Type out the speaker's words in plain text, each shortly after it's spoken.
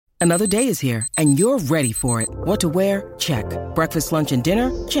Another day is here, and you're ready for it. What to wear? Check. Breakfast, lunch, and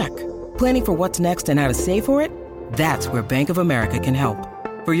dinner? Check. Planning for what's next and how to save for it? That's where Bank of America can help.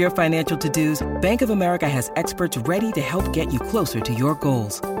 For your financial to-dos, Bank of America has experts ready to help get you closer to your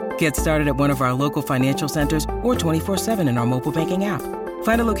goals. Get started at one of our local financial centers or 24/7 in our mobile banking app.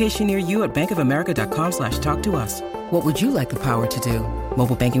 Find a location near you at bankofamerica.com/talktous. What would you like the power to do?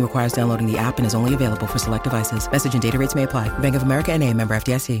 Mobile banking requires downloading the app and is only available for select devices. Message and data rates may apply. Bank of America N.A., member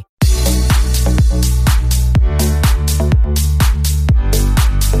FDIC.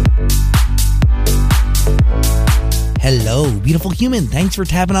 Hello, beautiful human. Thanks for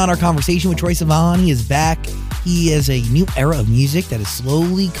tapping on our conversation with Troye Sivan. He is back. He is a new era of music that is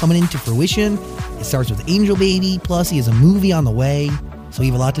slowly coming into fruition. It starts with Angel Baby, plus he has a movie on the way. So we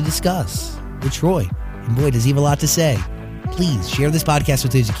have a lot to discuss with Troye. And boy, does he have a lot to say. Please share this podcast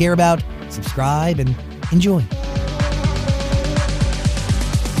with those you care about, subscribe, and enjoy.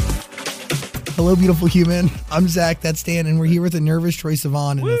 Hello, beautiful human. I'm Zach, that's Dan, and we're here with a nervous Troye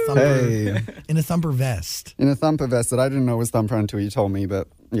Sivan in a thumper vest. In a thumper vest that I didn't know was Thumper until you told me, but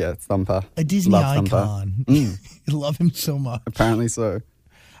yeah, it's Thumper. A Disney Love icon. I love him so much. Apparently so.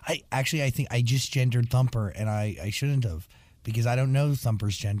 I think I just gendered Thumper, and I shouldn't have, because I don't know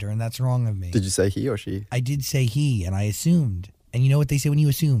Thumper's gender, and that's wrong of me. Did you say he or she? I did say he, and I assumed. And you know what they say when you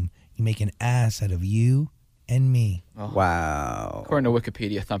assume? You make an ass out of you and me. Oh. Wow. According to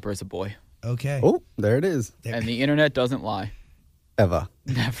Wikipedia, Thumper is a boy. Okay. Oh, there it is. And the internet doesn't lie. Ever.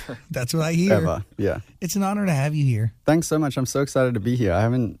 Never. That's what I hear. Ever, yeah. It's an honor to have you here. Thanks so much. I'm so excited to be here. I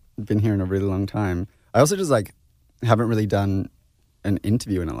haven't been here in a really long time. I also just haven't really done an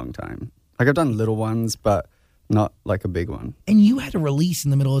interview in a long time. I've done little ones, but not like a big one. And you had a release in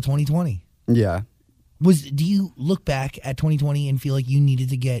the middle of 2020. Yeah. Do you look back at 2020 and feel like you needed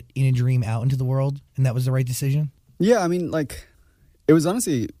to get In a Dream out into the world, and that was the right decision? Yeah, I mean, it was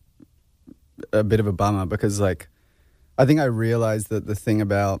honestly a bit of a bummer because, I think I realized that the thing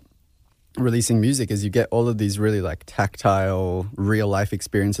about releasing music is you get all of these really, tactile, real-life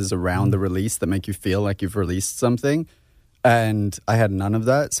experiences around the release that make you feel like you've released something, and I had none of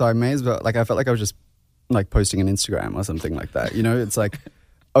that, so I may as well, I felt like I was just, posting an Instagram or something like that, you know? It's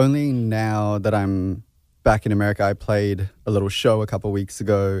only now that I'm back in America, I played a little show a couple of weeks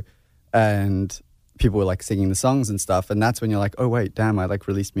ago, and people were singing the songs and stuff, and that's when you're like, oh wait, damn, I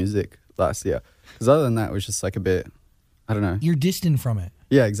released music last year. Because other than that, it was just a bit, I don't know. You're distant from it.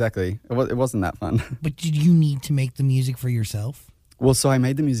 Yeah, exactly. It wasn't that fun. But did you need to make the music for yourself? Well, so I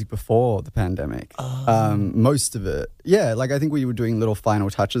made the music before the pandemic. Most of it. Yeah, I think we were doing little final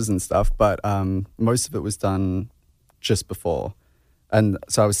touches and stuff, but most of it was done just before. And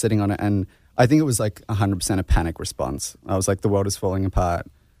so I was sitting on it, and I think it was 100% a panic response. I was the world is falling apart.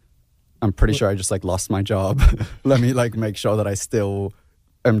 I'm pretty sure I just lost my job. Let me make sure that I still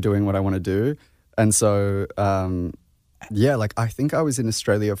am doing what I want to do. And so, I think I was in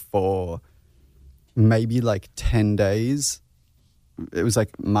Australia for maybe 10 days. It was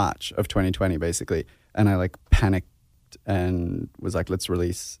March of 2020 basically. And I panicked and was let's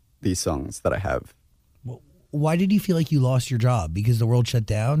release these songs that I have. Why did you feel like you lost your job? Because the world shut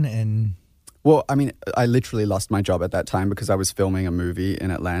down and... Well, I mean, I literally lost my job at that time because I was filming a movie in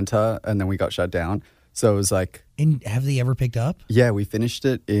Atlanta and then we got shut down. So it was And have they ever picked up? Yeah, we finished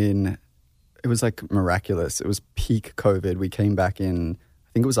it it was miraculous. It was peak COVID. We came back in, I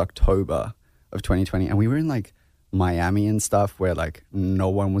think it was October of 2020. And we were in Miami and stuff where no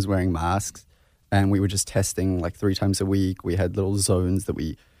one was wearing masks. And we were just testing 3 times a week. We had little zones that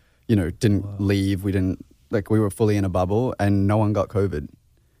we, didn't leave. We didn't, we were fully in a bubble and no one got COVID.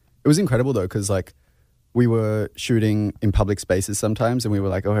 It was incredible though, because we were shooting in public spaces sometimes and we were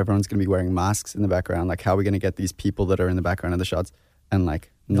oh, everyone's going to be wearing masks in the background. How are we going to get these people that are in the background of the shots? And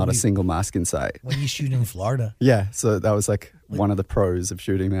not a single mask in sight. When you shoot in Florida. Yeah, so that was one of the pros of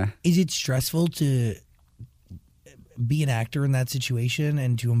shooting there. Is it stressful to be an actor in that situation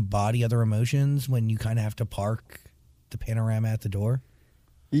and to embody other emotions when you kind of have to park the panorama at the door?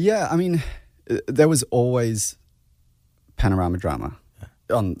 Yeah, I mean, there was always panorama drama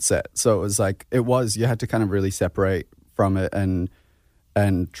on set. So it was, you had to kind of really separate from it and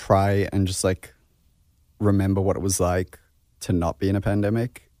try and just remember what it was like to not be in a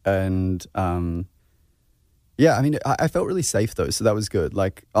pandemic. And yeah, I mean, I felt really safe though, so that was good.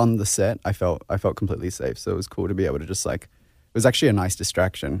 On the set, I felt completely safe. So it was cool to be able to just it was actually a nice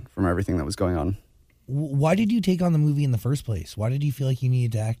distraction from everything that was going on. Why did you take on the movie in the first place? Why did you feel like you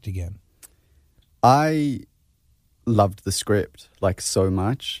needed to act again? I loved the script so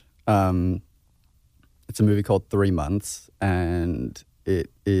much. It's a movie called 3 Months, and it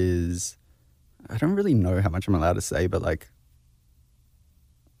is, I don't really know how much I'm allowed to say, but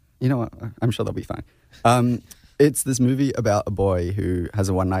you know what? I'm sure they'll be fine. It's this movie about a boy who has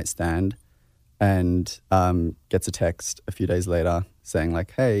a one-night stand and gets a text a few days later saying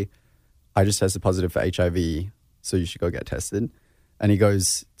like, hey, I just tested positive for HIV, so you should go get tested. And he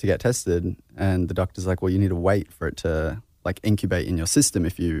goes to get tested and the doctor's like, well, you need to wait for it to like incubate in your system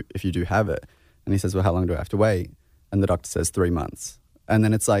if you do have it. And he says, well, how long do I have to wait? And the doctor says 3 months. And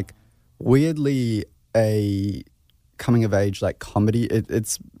then it's like weirdly a coming of age like comedy.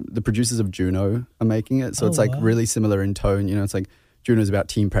 It's the producers of Juno are making it. So it's like really similar in tone. You know, it's like Juno's about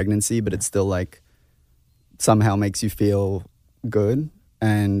teen pregnancy, but it's still like somehow makes you feel good.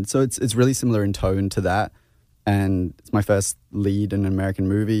 And so it's really similar in tone to that. And it's my first lead in an American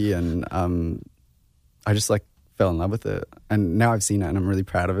movie. And I just like fell in love with it. And now I've seen it and I'm really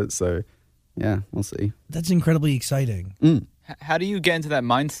proud of it. So yeah, we'll see. That's incredibly exciting. How do you get into that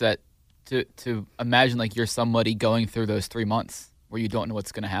mindset to imagine like you're somebody going through those 3 months where you don't know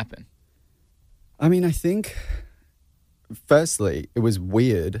what's going to happen? I mean, I think firstly, it was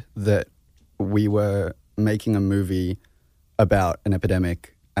weird that we were making a movie about an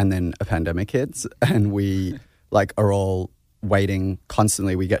epidemic and then a pandemic hits and we like are all waiting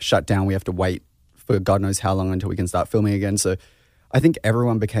constantly. We get shut down. We have to wait for God knows how long until we can start filming again. So I think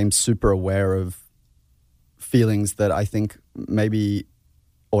everyone became super aware of feelings that I think maybe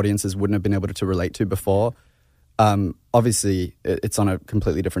audiences wouldn't have been able to relate to before. Obviously, it's on a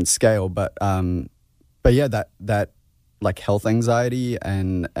completely different scale, but yeah, that like health anxiety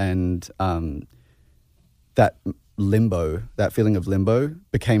and that limbo, that feeling of limbo,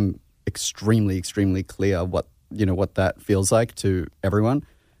 became extremely, extremely clear. What that feels like to everyone.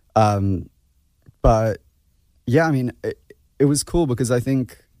 But yeah, I mean, it was cool because I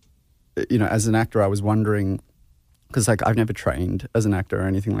think, you know, as an actor, I was wondering, because like I've never trained as an actor or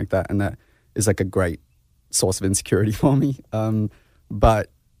anything like that, and that is like a great source of insecurity for me.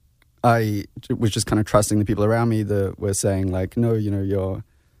 But I was just kind of trusting the people around me that were saying like, no, you know, you're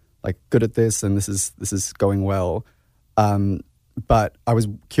like good at this and this is going well. But I was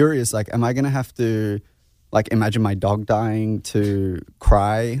curious, like, am I going to have to like imagine my dog dying to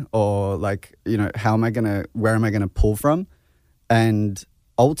cry, or like, you know, where am I going to pull from? And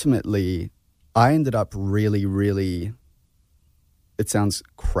ultimately, I ended up really, really, it sounds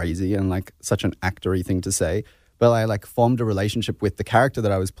crazy and like such an actor-y thing to say, but I like formed a relationship with the character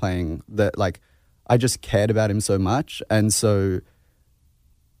that I was playing that like I just cared about him so much. And so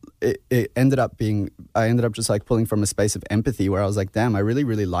it ended up I ended up just like pulling from a space of empathy where I was like, damn, I really,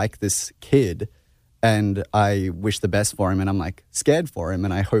 really like this kid and I wish the best for him and I'm like scared for him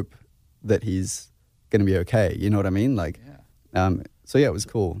and I hope that he's going to be okay. You know what I mean? Like, so yeah, it was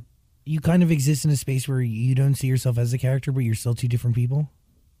cool. You kind of exist in a space where you don't see yourself as a character, but you're still two different people?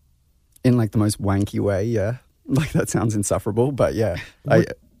 In like the most wanky way, yeah. Like that sounds insufferable, but yeah,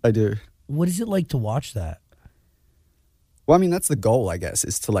 I do. What is it like to watch that? Well, I mean, that's the goal, I guess,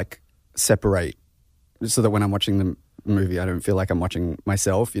 is to like separate so that when I'm watching the movie, I don't feel like I'm watching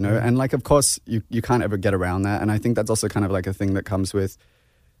myself, you know? And like, of course, you can't ever get around that. And I think that's also kind of like a thing that comes with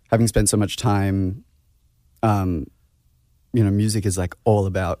having spent so much time, you know, music is like all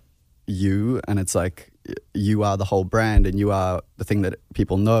about you, and it's like you are the whole brand and you are the thing that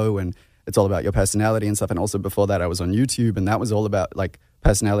people know, and it's all about your personality and stuff. And also before that I was on YouTube and that was all about like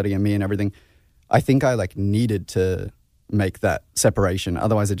personality and me and everything. I think I like needed to make that separation,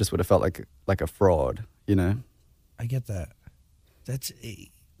 otherwise it just would have felt like a fraud, you know? I get that. That's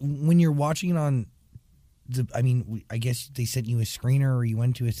when you're watching it on I guess they sent you a screener or you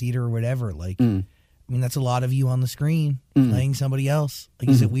went to a theater or whatever, like I mean, that's a lot of you on the screen playing somebody else. Like,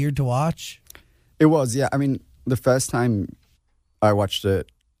 is it weird to watch? It was, yeah. I mean, the first time I watched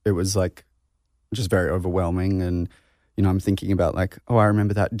it, it was like just very overwhelming. And, you know, I'm thinking about like, oh, I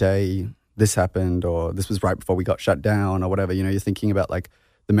remember that day this happened, or this was right before we got shut down or whatever. You know, you're thinking about like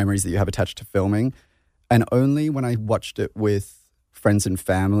the memories that you have attached to filming. And only when I watched it with friends and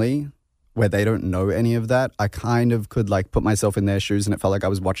family where they don't know any of that, I kind of could like put myself in their shoes and it felt like I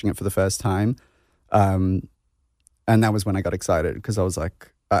was watching it for the first time. And that was when I got excited because I was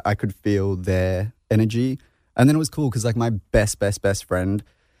like, I could feel their energy. And then it was cool because like my best friend,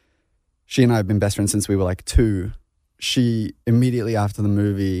 she and I have been best friends since we were like 2. She immediately after the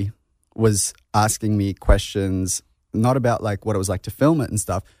movie was asking me questions, not about like what it was like to film it and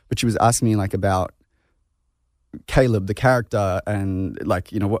stuff, but she was asking me like about Caleb, the character, and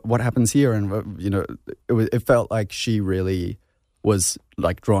like, you know, what happens here. And, you know, it felt like she really was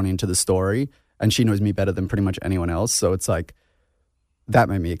like drawn into the story. And she knows me better than pretty much anyone else. So it's like, that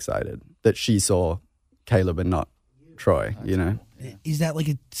made me excited that she saw Caleb and not Troye, you know? Is that like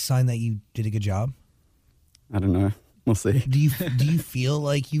a sign that you did a good job? I don't know. We'll see. Do you feel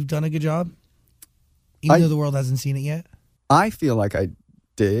like you've done a good job, even though the world hasn't seen it yet? I feel like I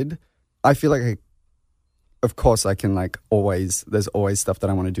did. I feel like of course, I can there's always stuff that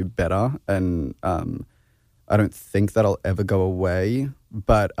I want to do better, and I don't think that'll ever go away.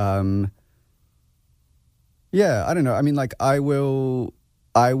 But yeah, I don't know. I mean, I will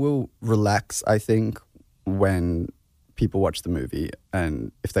relax, I think, when people watch the movie,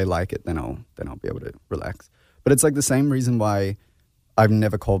 and if they like it, then I'll be able to relax. But it's the same reason why I've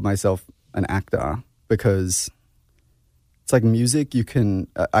never called myself an actor, because it's music.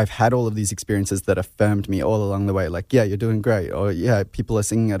 I've had all of these experiences that affirmed me all along the way. Yeah, you're doing great, or yeah, people are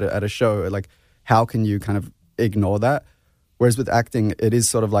singing at a show. How can you kind of ignore that? Whereas with acting, it is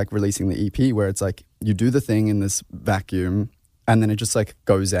sort of like releasing the EP, where it's you do the thing in this vacuum, and then it just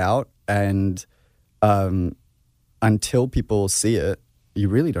goes out, and until people see it, you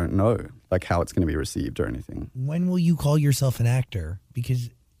really don't know how it's going to be received or anything. When will you call yourself an actor? Because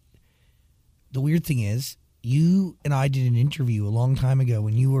the weird thing is, you and I did an interview a long time ago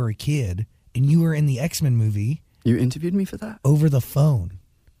when you were a kid, and you were in the X-Men movie. You interviewed me for that? Over the phone.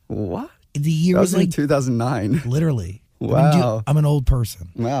 What? The year that was in 2009. Literally. Wow. I'm an old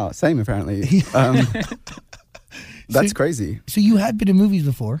person. Wow. Same, apparently. That's crazy. So you had been in movies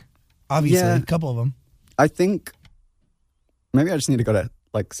before, obviously, yeah. A couple of them. I think maybe I just need to go to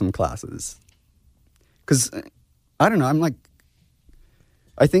some classes, because I don't know.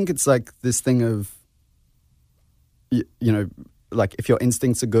 I think it's this thing of if your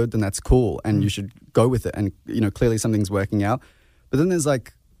instincts are good, then that's cool, and you should go with it. And clearly something's working out. But then there's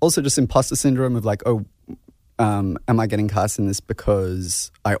also just imposter syndrome of am I getting cast in this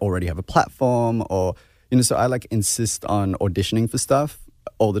because I already have a platform, or so I insist on auditioning for stuff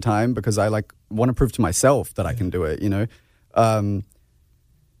all the time, because I want to prove to myself that I can do it.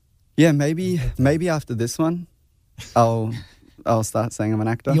 Yeah, maybe after this one, I'll start saying I'm an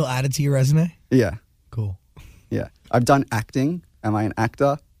actor. You'll add it to your resume? Yeah. Cool. Yeah. I've done acting. Am I an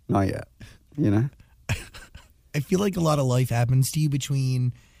actor? Not yet. I feel like a lot of life happens to you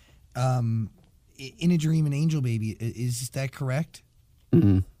between In a Dream and Angel Baby. Is that correct?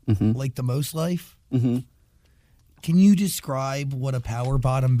 Mm-hmm. Mm-hmm. The most life? Mm-hmm. Can you describe what a power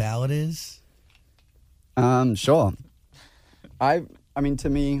bottom ballad is? Sure. I mean, to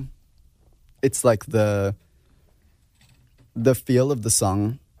me, it's the feel of the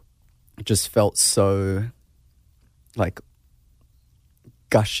song just felt so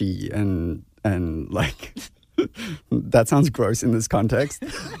gushy and that sounds gross in this context.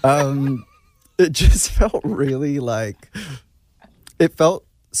 It just felt really it felt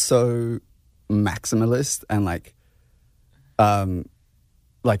so maximalist and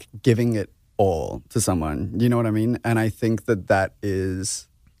giving it all to someone, you know what I mean? And I think that is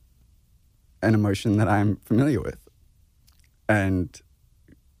an emotion that I'm familiar with. And,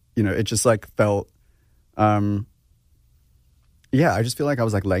 it just felt, yeah, I just feel I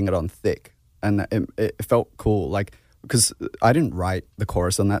was laying it on thick, and it felt cool. Because I didn't write the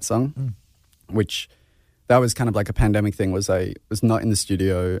chorus on that song, which that was kind of a pandemic thing. I was not in the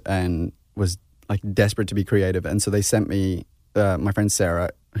studio and was desperate to be creative. And so they sent me, my friend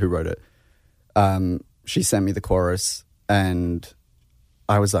Sarah, who wrote it, she sent me the chorus, and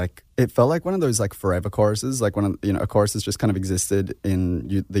I was it felt like one of those forever choruses, one of, a chorus that's just kind of existed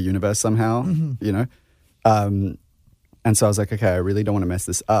in the universe somehow, and so I was okay, I really don't want to mess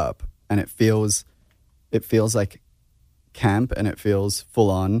this up. And it feels like camp, and it feels full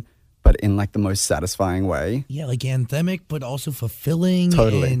on, but in the most satisfying way. Yeah, anthemic, but also fulfilling.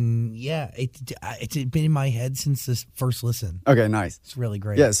 Totally. And yeah, it's been in my head since this first listen. Okay, nice. It's really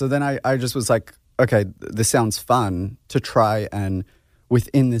great. Yeah, so then I just was okay, this sounds fun to try, and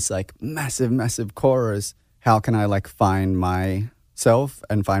within this massive chorus, how can I find myself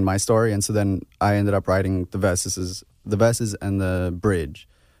and find my story? And so then I ended up writing the verses and the bridge.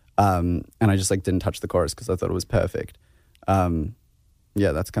 And I just didn't touch the chorus because I thought it was perfect.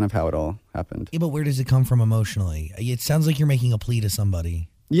 Yeah, that's kind of how it all happened. Yeah, but where does it come from emotionally? It sounds like you're making a plea to somebody.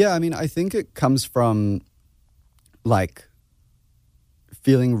 Yeah, I mean, I think it comes from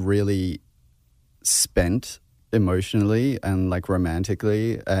feeling really spent emotionally and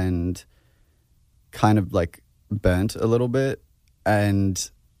romantically, and kind of burnt a little bit.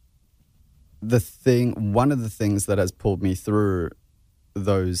 And one of the things that has pulled me through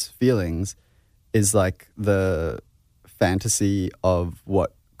those feelings is the fantasy of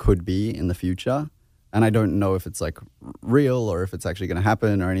what could be in the future. And I don't know if it's real or if it's actually going to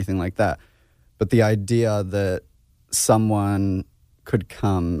happen or anything like that. But the idea that someone could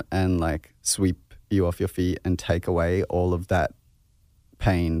come and sweep you off your feet and take away all of that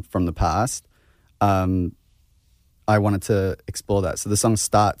pain from the past, I I wanted to explore that. So the song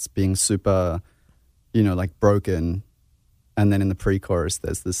starts being super, like broken. And then in the pre-chorus,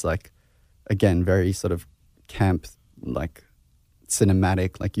 there's this like, again, very sort of camp, like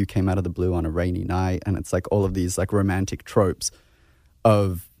cinematic, like you came out of the blue on a rainy night. And it's like all of these like romantic tropes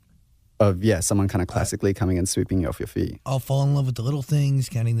of someone kind of classically coming and sweeping you off your feet. I'll fall in love with the little things,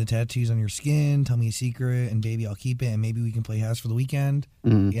 counting the tattoos on your skin, tell me a secret, and baby, I'll keep it, and maybe we can play house for the weekend.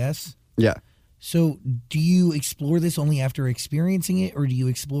 Yes? Yeah. So do you explore this only after experiencing it, or do you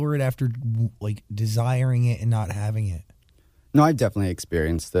explore it after like desiring it and not having it? No, I've definitely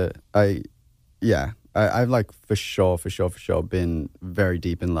experienced it. I've like for sure been very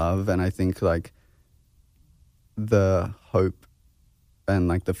deep in love. And I think like the hope and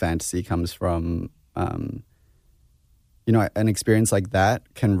like the fantasy comes from, an experience like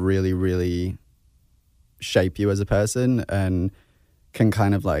that can really, really shape you as a person and can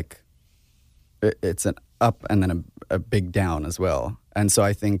kind of like, it's an up and then a big down as well. And so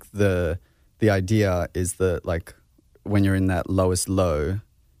I think the idea is that like when you're in that lowest low,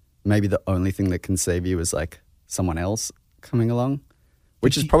 maybe the only thing that can save you is like someone else coming along,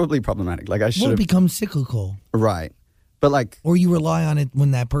 which is probably problematic. Like it becomes cyclical. Right. But like, or you rely on it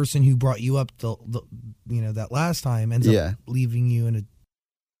when that person who brought you up that last time ends up leaving you in a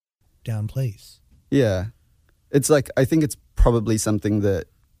down place. Yeah. It's like, I think it's probably something that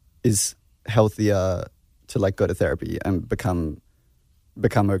is healthier to like go to therapy and become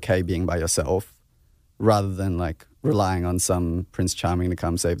okay being by yourself rather than like relying on some Prince Charming to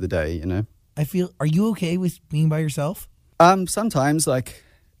come save the day, are you okay with being by yourself? Sometimes like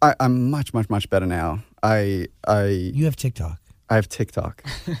I'm much, much, much better now. You have TikTok. I have TikTok,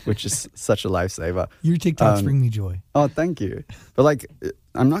 which is such a lifesaver. Your TikToks bring me joy. Oh, thank you. But like,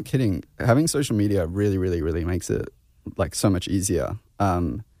 I'm not kidding. Having social media really, really, really makes it like so much easier.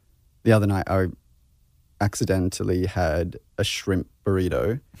 The other night I accidentally had a shrimp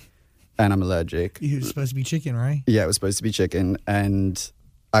burrito and I'm allergic. It was supposed to be chicken, right? Yeah, it was supposed to be chicken. And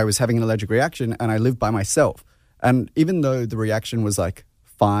I was having an allergic reaction and I lived by myself. And even though the reaction was like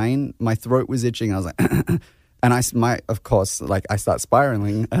fine, my throat was itching. I was like, and I start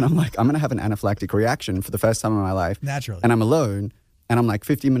spiraling and I'm like, I'm going to have an anaphylactic reaction for the first time in my life. Naturally. And I'm alone and I'm like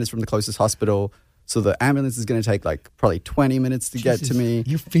 15 minutes from the closest hospital. So the ambulance is going to take like probably 20 minutes to get to me.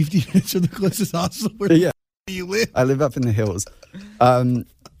 You're 50 minutes from the closest hospital. Where do you live? I live up in the hills.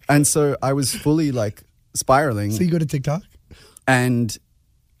 And so I was fully like spiraling. So you go to TikTok? And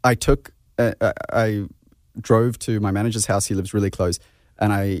I I drove to my manager's house. He lives really close.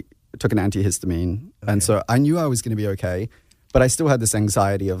 And I took an antihistamine. Okay. And so I knew I was going to be okay. But I still had this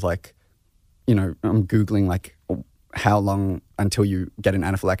anxiety of like, I'm Googling like how long until you get an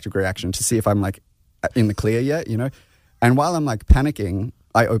anaphylactic reaction to see if I'm like in the clear yet, And while I'm like panicking,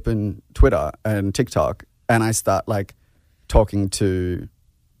 I open Twitter and TikTok and I start like talking to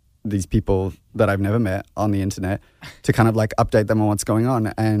these people that I've never met on the internet to kind of like update them on what's going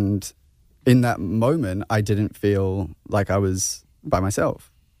on. And in that moment, I didn't feel like I was by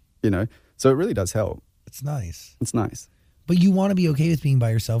myself, So it really does help. It's nice. It's nice. But you want to be okay with being by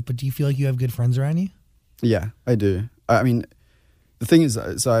yourself, but do you feel like you have good friends around you? Yeah, I do. I mean, the thing is,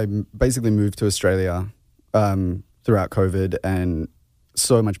 so I basically moved to Australia throughout COVID and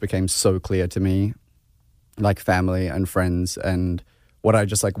so much became so clear to me, like family and friends and what I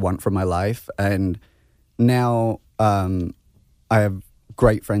just like want from my life. And now I have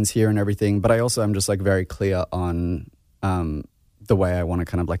great friends here and everything, but I also am just like very clear on the way I want to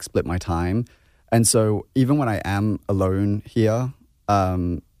kind of like split my time. And so even when I am alone here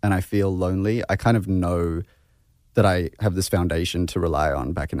and I feel lonely, I kind of know that I have this foundation to rely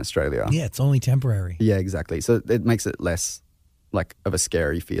on back in Australia. Yeah, it's only temporary. Yeah, exactly. So it makes it less like of a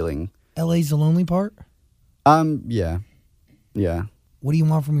scary feeling. LA's the lonely part? Yeah. Yeah. What do you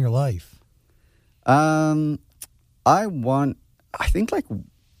want from your life? I think like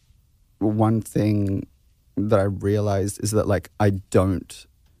one thing that I realized is that like I don't,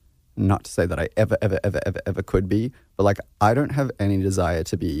 not to say that I ever could be, but like I don't have any desire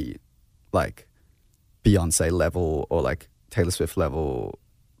to be like Beyonce level or like Taylor Swift level,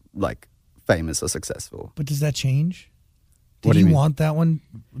 like famous or successful. But does that change? What Did do you you mean? want that one?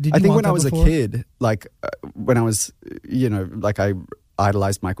 I think when I was a kid, like when I was, like I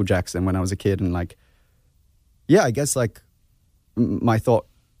idolized Michael Jackson when I was a kid, and like, yeah, I guess like my thought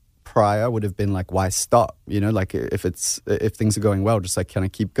prior would have been like, why stop? Like if things are going well, just like kind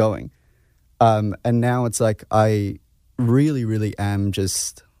of keep going. And now it's like I really, really am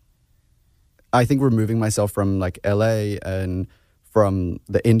just, I think removing myself from like LA and from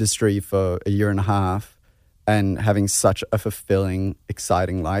the industry for a year and a half and having such a fulfilling,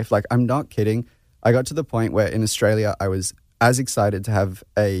 exciting life. Like I'm not kidding. I got to the point where in Australia, I was as excited to have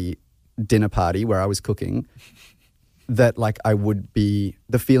a dinner party where I was cooking that like I would be,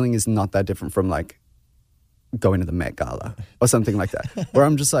 the feeling is not that different from like going to the Met Gala or something like that, where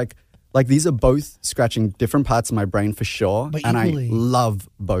I'm just like these are both scratching different parts of my brain for sure. But and equally. I love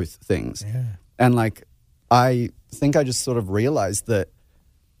both things. Yeah. And like, I think I just sort of realized that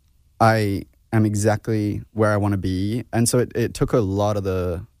I am exactly where I want to be. And so it took a lot of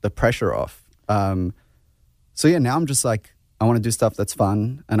the pressure off. So yeah, now I'm just like, I want to do stuff that's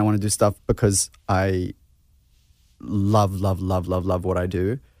fun, and I want to do stuff because I love what I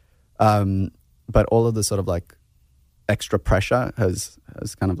do. But all of the sort of like extra pressure has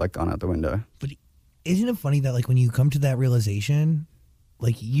kind of like gone out the window. But isn't it funny that like when you come to that realization,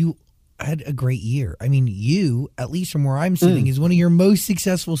 like you had a great year. I mean, you, at least from where I'm sitting, is one of your most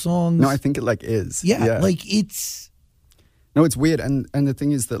successful songs. No, I think it like is. Yeah. Like it's. No, it's weird. And the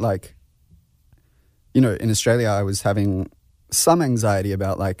thing is that like, you know, in Australia, I was having some anxiety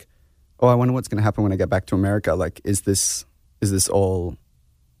about like, oh, I wonder what's going to happen when I get back to America. Like, is this all,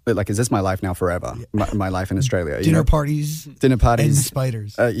 like, is this my life now forever? My life in Australia. Dinner parties. And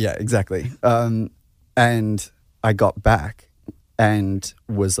spiders. Yeah, exactly. And I got back and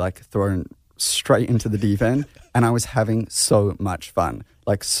was like thrown straight into the deep end, and I was having so much fun.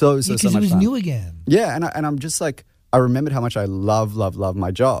 Like so much fun. Because it was new again. Yeah, and I'm just like, I remembered how much I love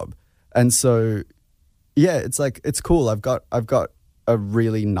my job. And so yeah, it's like, it's cool. I've got a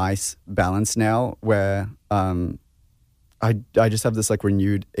really nice balance now where I just have this like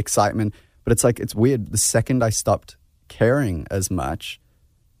renewed excitement. But it's like, it's weird. The second I stopped caring as much,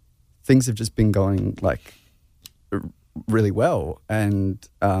 things have just been going like really well. And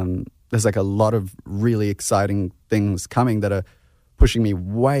there's like a lot of really exciting things coming that are pushing me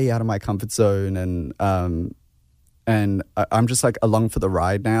way out of my comfort zone. And I'm just like along for the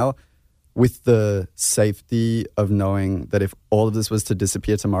ride now, with the safety of knowing that if all of this was to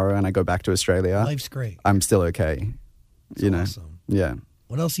disappear tomorrow and I go back to Australia, life's great. I'm still okay. That's awesome. Yeah.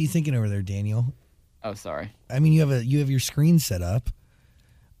 What else are you thinking over there, Daniel? Oh, sorry. I mean, you have your screen set up.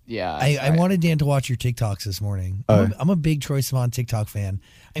 Yeah. I wanted Dan to watch your TikToks this morning. I'm a big Troye Sivan TikTok fan.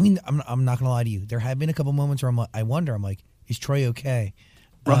 I mean, I'm not gonna lie to you. There have been a couple moments where I'm like, is Troye okay?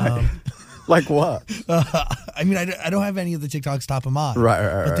 Right. Like what? I mean, I don't have any of the TikToks top of mind.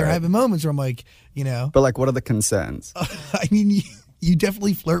 Right. But there have been moments where I'm like, you know. But like, what are the concerns? I mean, you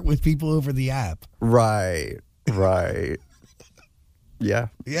definitely flirt with people over the app. Right. Yeah.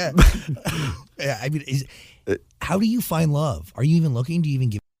 Yeah. Yeah. I mean, how do you find love? Are you even looking? Do you even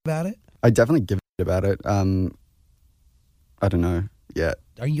give about it? I definitely give a about it. I don't know yet.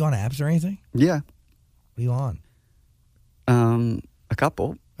 Are you on apps or anything? Yeah. What are you on? A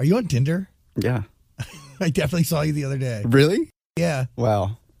couple. Are you on Tinder? Yeah. I definitely saw you the other day. Really? Yeah.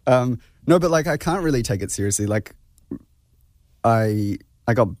 Wow. No, but like I can't really take it seriously. Like I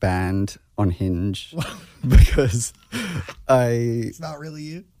got banned on Hinge because It's not really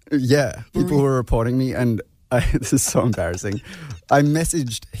you? Yeah. People were reporting me, and this is so embarrassing. I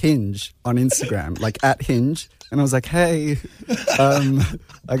messaged Hinge on Instagram, like at Hinge, and I was like, hey,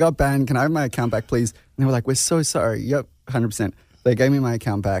 I got banned. Can I have my account back, please? And they were like, we're so sorry. Yep, 100%. They gave me my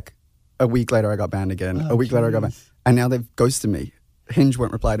account back. A week later, I got banned again. A week later, I got banned. And now they've ghosted me. Hinge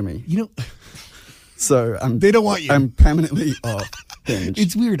won't reply to me. You know, so they don't want you. I'm permanently off Hinge.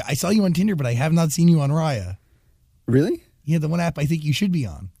 It's weird. I saw you on Tinder, but I have not seen you on Raya. Really? Yeah, the one app I think you should be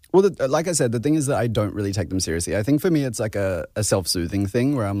on. Well, like I said, the thing is that I don't really take them seriously. I think for me, it's like a self-soothing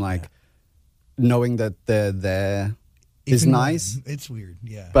thing where I'm like, knowing that they're there is nice. It's weird,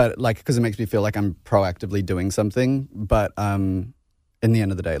 yeah. But like, because it makes me feel like I'm proactively doing something. But in the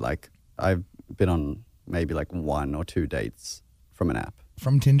end of the day, like I've been on maybe like 1 or 2 dates from an app.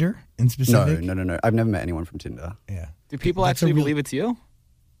 From Tinder in specific? No. I've never met anyone from Tinder. Yeah. Do people actually believe it's you?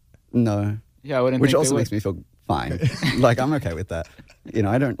 No. Yeah, I wouldn't. Which think also they would. makes me feel fine. Like I'm okay with that. You know,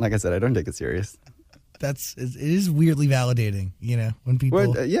 I don't. Like I said, I don't take it serious. It is weirdly validating. You know, when people.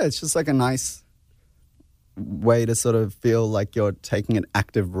 Well, yeah, it's just like a nice way to sort of feel like you're taking an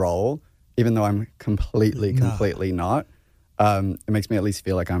active role, even though I'm completely not. It makes me at least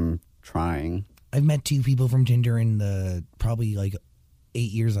feel like I'm trying. I've met 2 people from Tinder in the probably like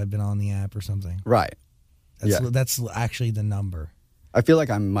 8 years I've been on the app or something. Right. That's actually the number. I feel like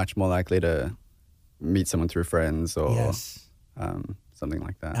I'm much more likely to meet someone through friends or something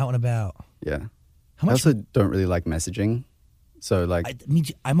like that. Out and about. Yeah. How I much? also don't really like messaging. So like,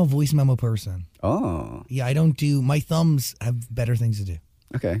 I'm a voice memo person. oh, Yeah, I don't do. My thumbs have better things to do.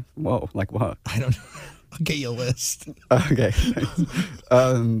 okay. Whoa, like what? I don't know. I'll get you a list. Okay.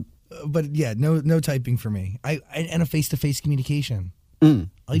 Thanks. But yeah, no typing for me. And a face-to-face communication. Mm.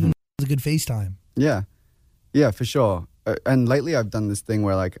 I'll even a good FaceTime. Yeah. Yeah, for sure. And lately I've done this thing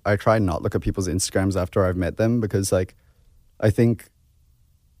where like I try not look at people's Instagrams after I've met them because like I think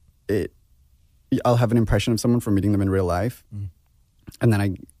I'll have an impression of someone from meeting them in real life. And then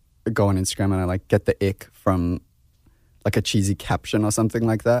I go on Instagram and I like get the ick from like a cheesy caption or something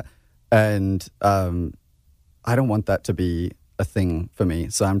like that. And I don't want that to be a thing for me.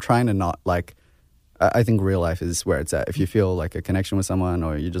 So I'm trying to not like, I think real life is where it's at. If you feel like a connection with someone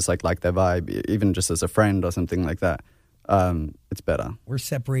or you just like their vibe, even just as a friend or something like that, it's better. We're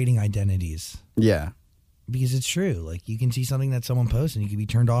separating identities. Yeah. Because it's true. Like you can see something that someone posts and you could be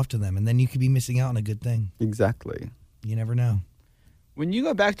turned off to them and then you could be missing out on a good thing. Exactly. You never know. When you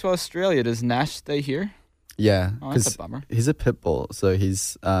go back to Australia, does Nash stay here? Yeah. Oh, that's a bummer. He's a pit bull. So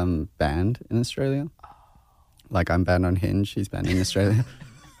he's banned in Australia. Like I'm banned on Hinge. He's banned in Australia.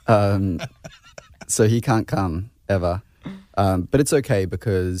 So he can't come ever. But it's okay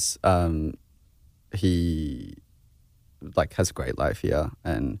because he like has a great life here.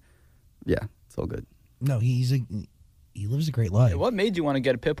 And yeah, it's all good. No, he lives a great life. What made you want to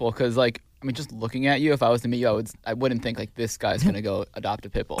get a pit bull? Because like, I mean, just looking at you, if I was to meet you, I wouldn't think like this guy's gonna go adopt a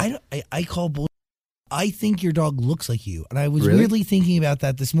pit bull. I call bull. I think your dog looks like you, and I was Really? weirdly thinking about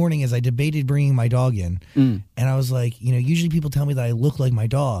that this morning as I debated bringing my dog in, and I was like, usually people tell me that I look like my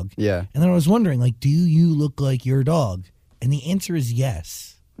dog, Yeah. and then I was wondering, like, do you look like your dog? And the answer is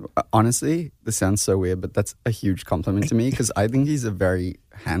yes. Honestly, this sounds so weird, but that's a huge compliment to me because I think he's a very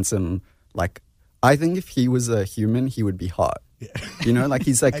handsome, like, I think if he was a human, he would be hot. Like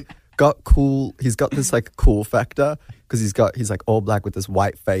he's like he's got this like cool factor because he's like all black with this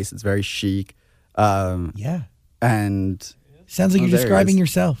white face. It's very chic. Yeah. And Sounds like you're there he describing is.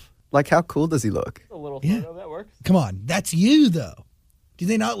 yourself. Like how cool does he look? A little Yeah. photo that works. Come on, that's you though. Do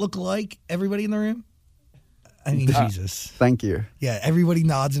they not look alike, everybody in the room? I mean, Jesus. Thank you. Yeah, everybody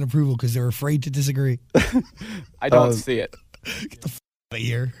nods in approval because they're afraid to disagree. I don't see it. Get the out of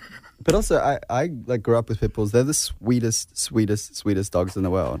here. But also, I like grew up with pit bulls. They're the sweetest dogs in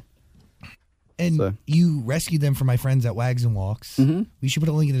the world. And So- you rescued them from my friends at Wags and Walks. Mhm. We should put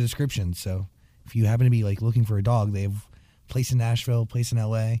a link in the description. So if you happen to be like looking for a dog, they have a place in Nashville, a place in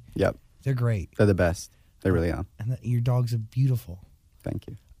LA. Yep, They're great. they're the best. They really are. And your dogs are beautiful. Thank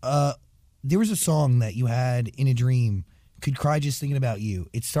you. There was a song that you had in a dream, Could Cry Just Thinking About You.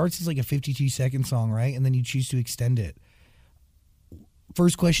 It starts as like a 52-second song, right? And then you choose to extend it.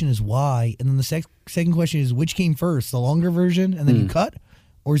 First question is why? And then the second question is which came first, the longer version and then you cut?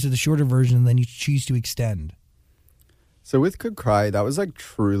 Or is it the shorter version and then you choose to extend? So with Could Cry, that was like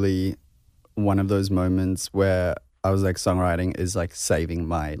truly one of those moments where I was like, songwriting is like saving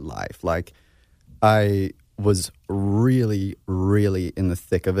my life. Like I was really, really in the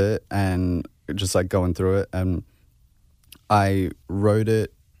thick of it and just like going through it. And I wrote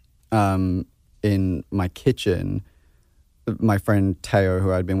it in my kitchen. My friend Teo,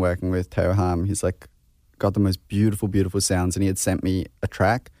 who I'd been working with, Teo Ham, he's like got the most beautiful, beautiful sounds, and he had sent me a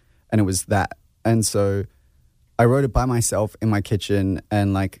track, and it was that. And so I wrote it by myself in my kitchen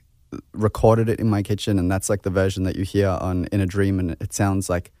and like recorded it in my kitchen, and that's like the version that you hear on In a Dream, and it sounds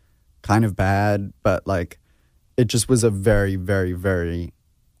like kind of bad, but like it just was a very, very, very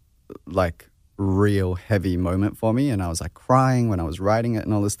like real heavy moment for me, and I was like crying when I was writing it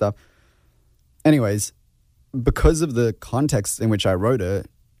and all this stuff. Anyways, because of the context in which I wrote it,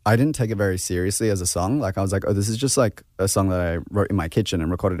 I didn't take it very seriously as a song. Like I was like, oh, this is just like a song that I wrote in my kitchen and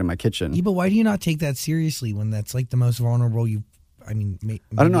recorded in my kitchen. Yeah, but why do you not take that seriously when that's like the most vulnerable you, I mean,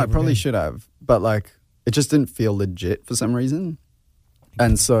 I don't know. I probably should have, but like it just didn't feel legit for some reason.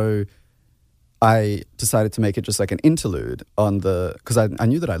 And so I decided to make it just like an interlude on because I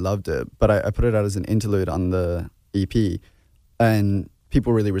knew that I loved it, but I put it out as an interlude on the EP, and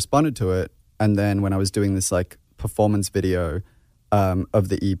people really responded to it. And then when I was doing this like performance video of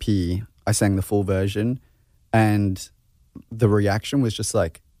the EP, I sang the full version, and the reaction was just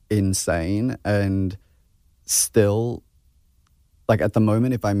like insane. And still, like at the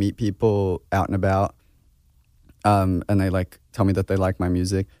moment, if I meet people out and about and they like tell me that they like my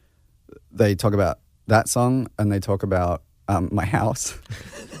music, they talk about that song and they talk about my house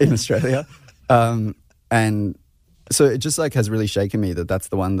in Australia. And so it just like has really shaken me that that's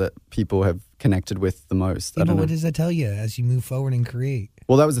the one that people have connected with the most. Yeah, I but don't know. what does that tell you as you move forward and create?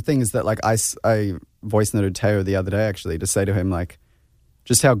 Well, that was the thing, is that like I voice noted Teo the other day actually to say to him like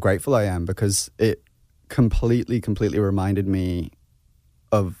just how grateful I am, because it completely reminded me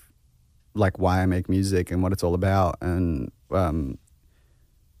of like why I make music and what it's all about, and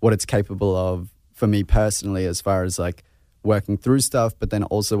what it's capable of for me personally as far as like working through stuff, but then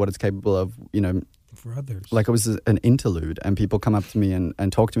also what it's capable of, you know, For others. like it was an interlude, and people come up to me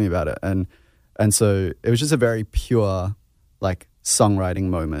and talk to me about it. And And so it was just a very pure, like, songwriting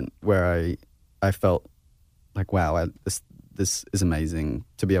moment where I felt like, wow, this is amazing.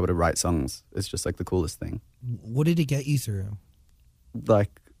 To be able to write songs is just like the coolest thing. What did it get you through?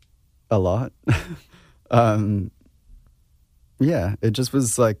 Like, a lot. Yeah, it just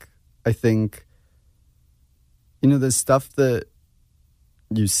was like, I think, there's stuff that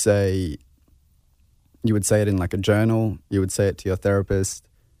you would say it in like a journal, you would say it to your therapist,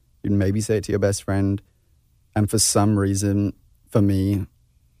 you'd maybe say it to your best friend. And for some reason, for me,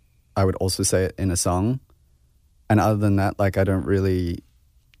 I would also say it in a song. And other than that, like, I don't really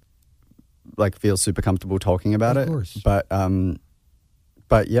like feel super comfortable talking about it. Of course.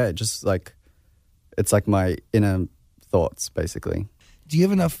 But yeah, it just like, it's like my inner thoughts, basically. Do you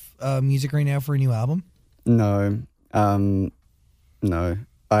have enough music right now for a new album? No. No.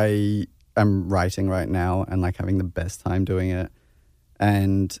 I am writing right now and like having the best time doing it.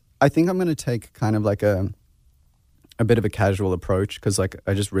 And I think I'm going to take kind of like a bit of a casual approach, because like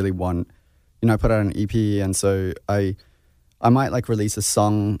I just really want, I put out an EP, and so I might like release a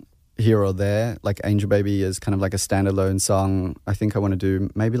song here or there. Like Angel Baby is kind of like a standalone song. I think I want to do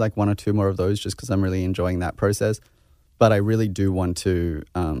maybe like one or two more of those, just because I'm really enjoying that process. But I really do want to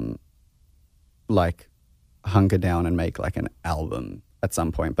like hunker down and make like an album at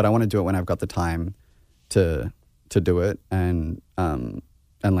some point. But I want to do it when I've got the time to do it and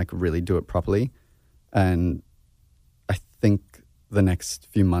like really do it properly. And I think the next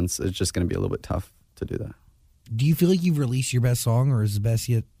few months is just going to be a little bit tough to do that. Do you feel like you've released your best song, or is the best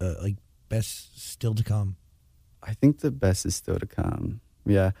yet best still to come? I think the best is still to come.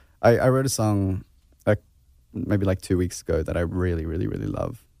 Yeah, I wrote a song maybe like 2 weeks ago that I really, really, really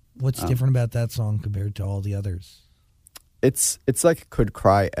love. What's different about that song compared to all the others? It's like Could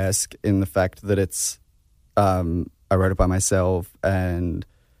Cry-esque in the fact that it's I wrote it by myself, and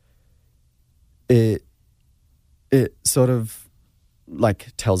it sort of like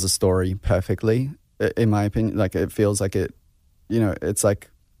tells a story perfectly, in my opinion. Like, it feels like it, it's like,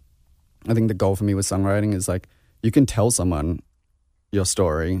 I think the goal for me with songwriting is like, you can tell someone your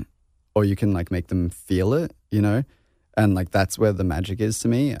story, or you can like make them feel it, and like that's where the magic is to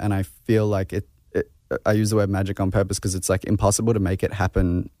me. And I feel like I use the word magic on purpose because it's like impossible to make it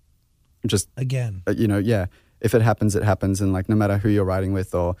happen just again. Yeah, if it happens, it happens. And like, no matter who you're writing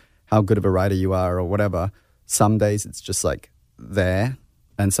with or how good of a writer you are or whatever, some days it's just like there,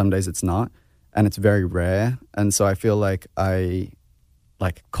 and some days it's not, and it's very rare. And so I feel like I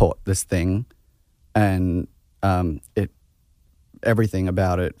like caught this thing, and everything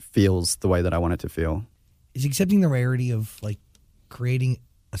about it feels the way that I want it to feel. Is accepting the rarity of like creating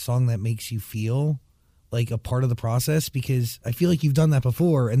a song that makes you feel like a part of the process? Because I feel like you've done that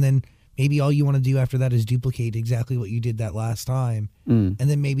before, and then maybe all you want to do after that is duplicate exactly what you did that last time, and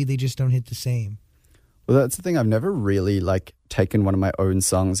then maybe they just don't hit the same. Well, that's the thing. I've never really like taken one of my own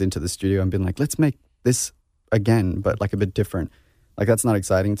songs into the studio and been like, let's make this again, but like a bit different. Like, that's not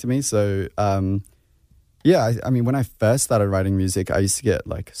exciting to me. So, yeah, I mean, when I first started writing music, I used to get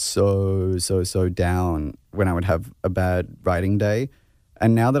like so down when I would have a bad writing day.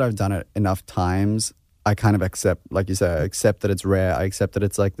 And now that I've done it enough times, I kind of accept, like you said, I accept that it's rare. I accept that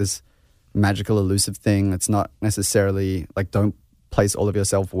it's like this magical, elusive thing. It's not necessarily like, don't place all of your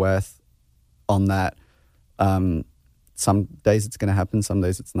self-worth on that. Some days it's going to happen, some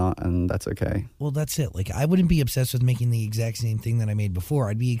days it's not, and that's okay. Well, that's it. Like, I wouldn't be obsessed with making the exact same thing that I made before.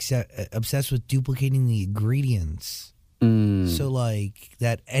 I'd be obsessed with duplicating the ingredients. So, like,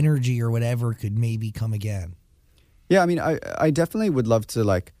 that energy or whatever could maybe come again. Yeah, I mean, I definitely would love to,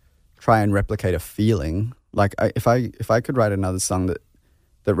 like, try and replicate a feeling. Like, if I could write another song that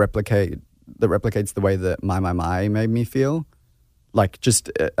replicates the way that My made me feel, like, just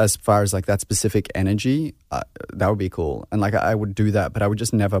as far as like that specific energy, that would be cool. And like, I would do that, but I would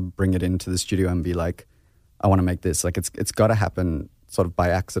just never bring it into the studio and be like, I want to make this. Like, it's got to happen sort of by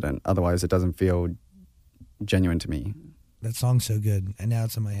accident. Otherwise it doesn't feel genuine to me. That song's so good, and now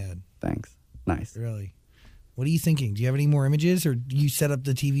it's in my head. Thanks. Nice. Really. What are you thinking? Do you have any more images, or do you set up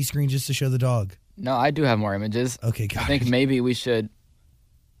the TV screen just to show the dog? No, I do have more images. Okay, got I think maybe we should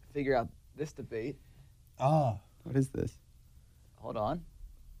figure out this debate. Oh. What is this? Hold on.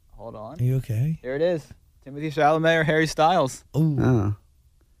 Are you okay? Here it is. Timothée Chalamet or Harry Styles? Ooh. Oh.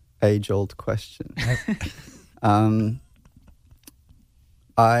 Age-old question.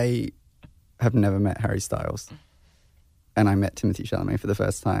 I have never met Harry Styles. And I met Timothée Chalamet for the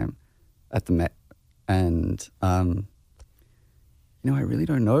first time at the Met. And, I really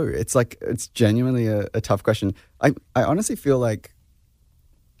don't know. It's like, it's genuinely a tough question. I honestly feel like,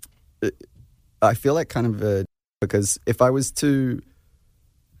 kind of because if I was to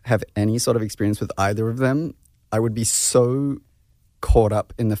have any sort of experience with either of them, I would be so caught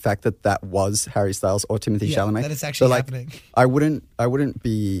up in the fact that was Harry Styles or Timothée Chalamet. That it's actually happening. I wouldn't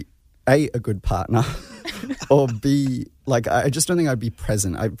be A, a good partner, or B, like, I just don't think I'd be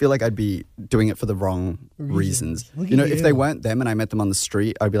present. I feel like I'd be doing it for the wrong reasons. Look You know, at if they weren't them and I met them on the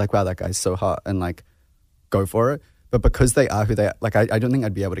street, I'd be like, wow, that guy's so hot, and like, go for it. But because they are who they are, like, I don't think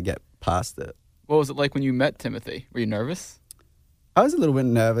I'd be able to get past it. What was it like when you met Timothée? Were you nervous? I was a little bit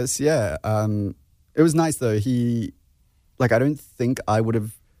nervous, yeah. It was nice though. I don't think I would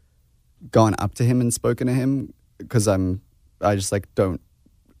have gone up to him and spoken to him because I just like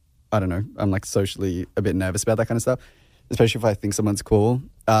I don't know. I'm like socially a bit nervous about that kind of stuff, especially if I think someone's cool.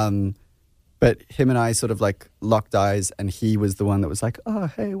 But him and I sort of like locked eyes, and he was the one that was like, oh,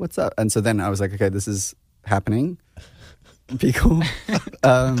 hey, what's up? And so then I was like, okay, this is happening. Be cool.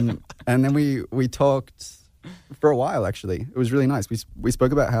 And then we talked for a while, actually. It was really nice. We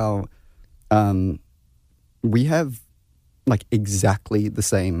spoke about how we have like exactly the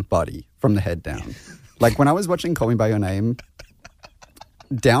same body from the head down. Like when I was watching Call Me By Your Name,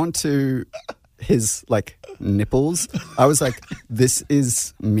 down to his like nipples, I was like, this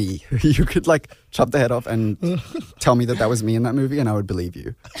is me. You could like chop the head off and tell me that was me in that movie and I would believe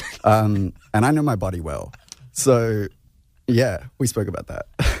you. And I know my body well. So yeah, we spoke about that.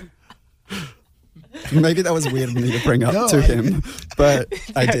 Maybe that was weird of me to bring up to him, but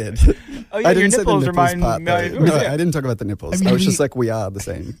I did. Oh, yeah, I didn't your say the nipples nipples remind part, me. though. No, I didn't talk about the nipples. I was just like, we are the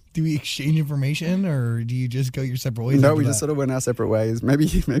same. Do we exchange information, or do you just go your separate ways? No, we just sort of went our separate ways. Maybe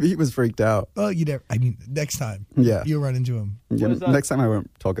he was freaked out. Oh, you never. I mean, next time. Yeah, you'll run into him. Yeah, next time I won't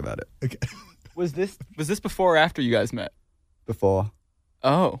talk about it. Okay. Was this before or after you guys met? Before.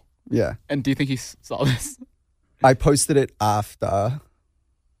 Oh. Yeah. And do you think he saw this? I posted it after.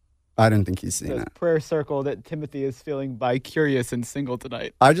 I don't think he's seen it. Prayer circle that Timothée is feeling bi-curious and single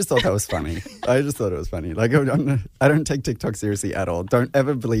tonight. I just thought that was funny. I just thought it was funny. Like, I don't take TikTok seriously at all. Don't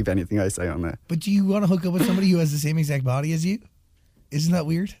ever believe anything I say on there. But do you want to hook up with somebody who has the same exact body as you? Isn't that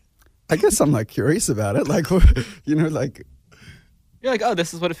weird? I guess I'm like curious about it. Like, you know, like. You're like, oh,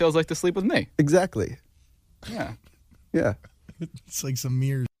 this is what it feels like to sleep with me. Exactly. Yeah. Yeah. It's like some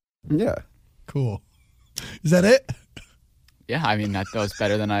mirrors. Yeah. Cool. Is that it? Yeah, I mean that was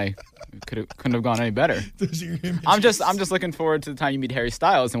better than I couldn't have gone any better. Those are your images. I'm just looking forward to the time you meet Harry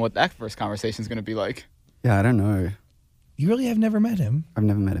Styles and what that first conversation is going to be like. Yeah, I don't know. You really have never met him? I've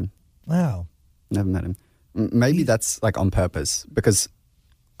never met him. Wow. Never met him. Maybe that's like on purpose because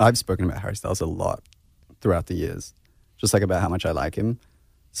I've spoken about Harry Styles a lot throughout the years, just like about how much I like him.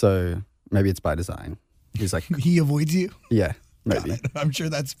 So maybe it's by design. He's like he avoids you. Yeah. Maybe. I'm sure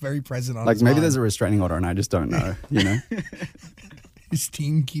that's very present on like his maybe mind. there's a restraining order and I just don't know, you know? His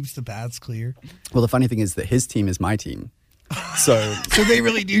team keeps the paths clear. Well, the funny thing is that his team is my team. So they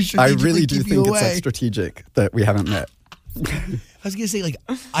really do I really do keep think you it's away. like strategic that we haven't met. I was going to say, like,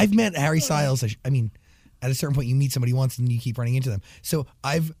 I've met Harry Styles. I mean, at a certain point, you meet somebody once and you keep running into them. So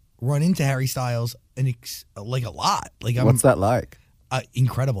I've run into Harry Styles like a lot. Like, What's that like?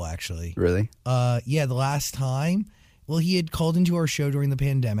 Incredible, actually. Really? Yeah, the last time, well, he had called into our show during the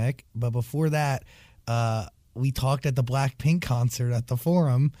pandemic, but before that, we talked at the Blackpink concert at the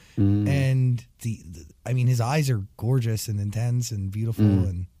Forum, and I mean, his eyes are gorgeous and intense and beautiful,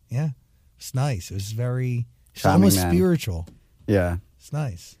 and yeah, it's nice. It was it's almost spiritual. Yeah, it's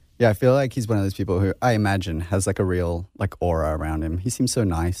nice. Yeah, I feel like he's one of those people who I imagine has like a real like aura around him. He seems so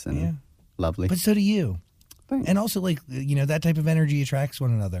nice and lovely. But so do you. Thanks. And also, like, you know, that type of energy attracts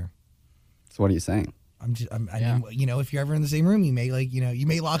one another. So what are you saying? I mean, you know, if you're ever in the same room, you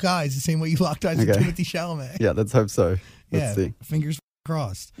may lock eyes the same way you locked eyes with Timothée Chalamet. Yeah, let's hope so. Let's see. Fingers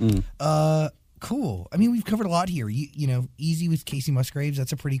crossed. Cool. I mean, we've covered a lot here. You know, Easy with Casey Musgraves.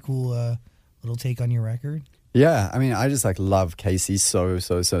 That's a pretty cool little take on your record. Yeah, I mean, I just like love Casey so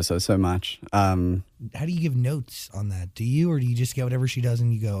much. How do you give notes on that? Do you, or do you just get whatever she does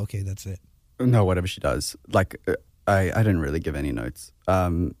and you go, okay, that's it? No, whatever she does. Like, I didn't really give any notes.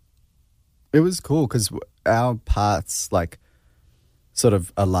 It was cool because our paths like sort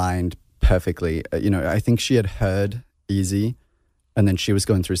of aligned perfectly. You know, I think she had heard Easy, and then she was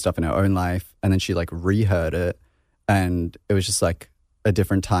going through stuff in her own life, and then she like reheard it, and it was just like a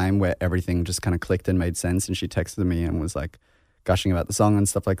different time where everything just kind of clicked and made sense. And she texted me and was like gushing about the song and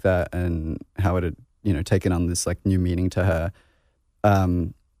stuff like that, and how it had, you know, taken on this like new meaning to her.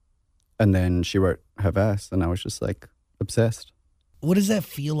 And then she wrote her verse, and I was just like obsessed. What does that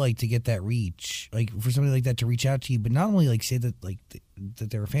feel like to get that reach? Like for somebody like that to reach out to you, but not only like say that like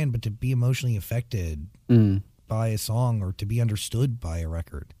that they're a fan, but to be emotionally affected by a song or to be understood by a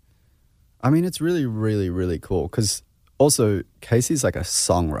record. I mean, it's really, really, really cool because also Casey's like a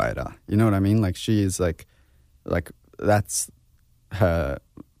songwriter. You know what I mean? Like she is like that's her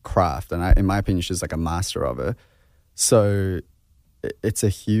craft, and in my opinion, she's like a master of it. So it's a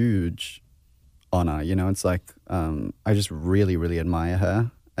huge honor. You know, it's like I just really, really admire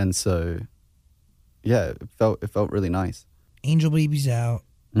her, and so yeah, it felt really nice. Angel Baby's out.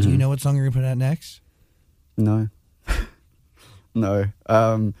 Do you know what song you're gonna put out next? No. No.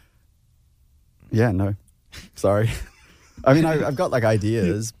 Yeah, no. Sorry. I mean, I've got like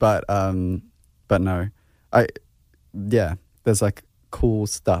ideas, but no. There's like cool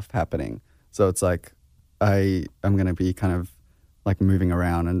stuff happening. So it's like I'm going to be kind of like moving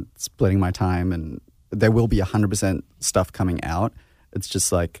around and splitting my time, and there will be 100% stuff coming out. It's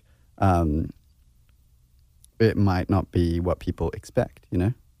just like it might not be what people expect, you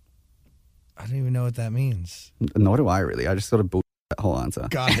know? I don't even know what that means. Nor do I really. I just sort of bullshit that whole answer.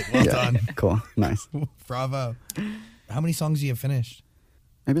 Got it. Well done. Cool. Nice. Bravo. How many songs do you have finished?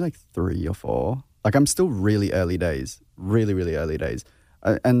 Maybe like 3 or 4. Like I'm still really early days. Really, really early days.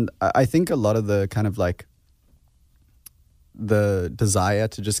 And I think a lot of the kind of like the desire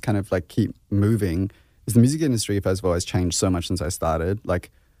to just kind of like keep moving is the music industry, first of all, has changed so much since I started. Like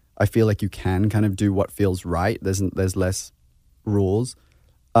I feel like you can kind of do what feels right. There's less rules.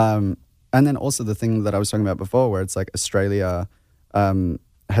 And then also the thing that I was talking about before, where it's like Australia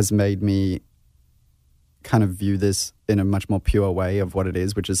has made me kind of view this in a much more pure way of what it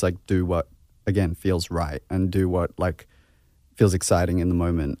is, which is like do what, again, feels right and do what like feels exciting in the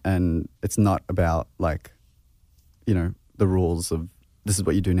moment. And it's not about like, you know, the rules of this is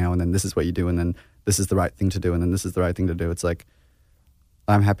what you do now and then this is what you do and then this is the right thing to do and then this is the right thing to do. It's like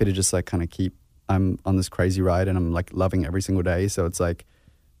I'm happy to just like kind of I'm on this crazy ride and I'm like loving every single day. So it's like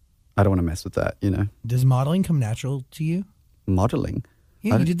I don't want to mess with that, you know. Does modeling come natural to you? Modeling?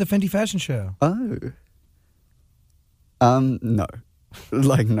 Yeah, you did the Fenty fashion show. Oh. No.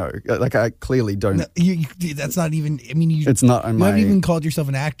 Like, no. Like, I clearly don't. No, that's not even, I mean, it's not on you haven't even called yourself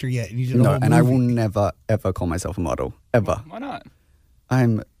an actor yet. And you did a whole and movie. I will never, ever call myself a model. Ever. Why not?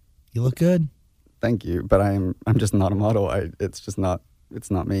 You look good. Thank you, but I'm just not a model. It's not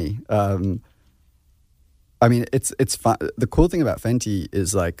me. I mean, it's fun. The cool thing about Fenty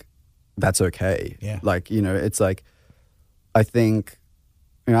is like, that's okay. Yeah. Like, you know, it's like, I think,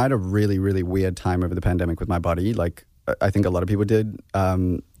 you know, I had a really, really weird time over the pandemic with my body. Like, I think a lot of people did.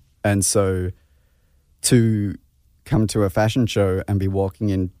 And so to come to a fashion show and be walking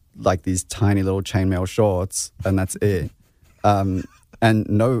in like these tiny little chainmail shorts and that's it. And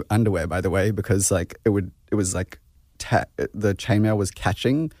no underwear, by the way, because like it was like the chainmail was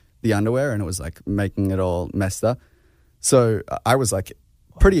catching the underwear and it was like making it all messed up. So I was like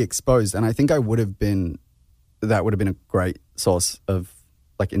pretty exposed, and I think that would have been a great source of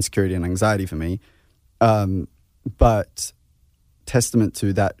like insecurity and anxiety for me. But testament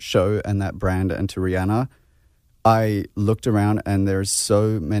to that show and that brand and to Rihanna, I looked around and there's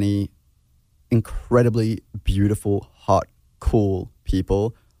so many incredibly beautiful, hot, cool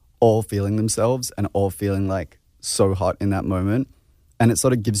people all feeling themselves and all feeling like so hot in that moment. And it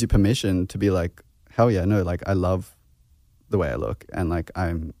sort of gives you permission to be like, hell yeah, no, like I love the way I look and like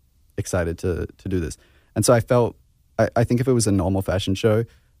I'm excited to do this. And so I felt, I think if it was a normal fashion show,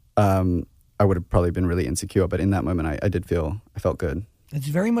 I would have probably been really insecure. But in that moment, I felt good. It's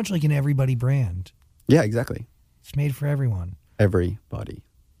very much like an everybody brand. Yeah, exactly. It's made for everyone. Everybody.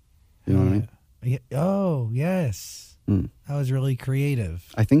 You know what I mean? Yeah. Oh, yes. That was really creative.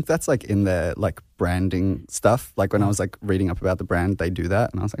 I think that's like in their like branding stuff. Like when I was like reading up about the brand, they do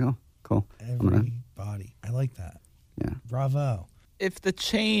that. And I was like, oh, cool. Everybody. I like that. Yeah. Bravo. If the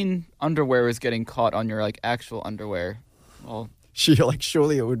chain underwear is getting caught on your like actual underwear, well,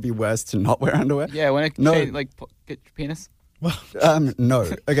 surely it would be worse to not wear underwear. yeah, when it chain, like get your penis. No.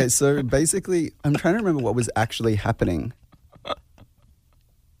 Okay, so basically, I'm trying to remember what was actually happening.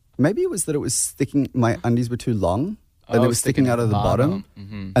 Maybe it was that it was sticking. My undies were too long, and they were sticking out of the bottom.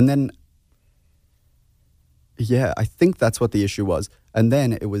 Mm-hmm. And then, yeah, I think that's what the issue was. And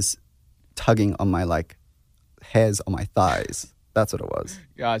then it was tugging on my like hairs on my thighs. That's what it was.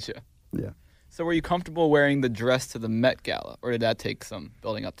 Gotcha. Yeah. So were you comfortable wearing the dress to the Met Gala, or did that take some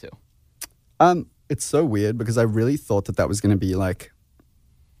building up to? It's so weird because I really thought that was going to be like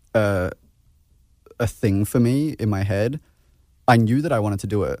a thing for me in my head. I knew that I wanted to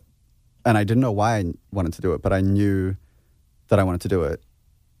do it, and I didn't know why I wanted to do it, but I knew that I wanted to do it.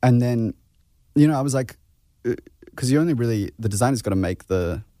 And then, you know, I was like, because the designer's got to make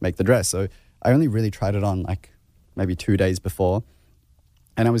the dress, so I only really tried it on like maybe 2 days before.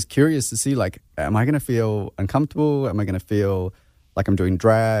 And I was curious to see, like, am I going to feel uncomfortable? Am I going to feel like I'm doing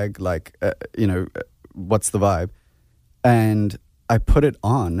drag? Like, what's the vibe? And I put it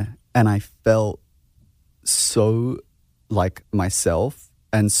on and I felt so like myself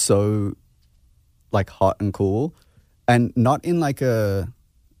and so like hot and cool, and not in like a,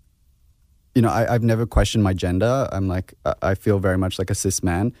 you know, I've never questioned my gender. I'm like, I feel very much like a cis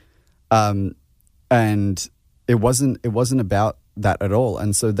man. And it wasn't about that at all.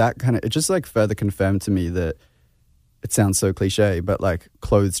 And so that kind of, it just like further confirmed to me that it sounds so cliche, but like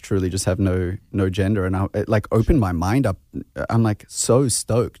clothes truly just have no gender. And it like opened my mind up. I'm like so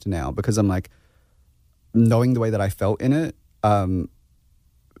stoked now because I'm like, knowing the way that I felt in it,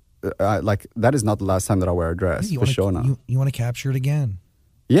 like that is not the last time that I'll wear a dress, for sure not. You want to capture it again.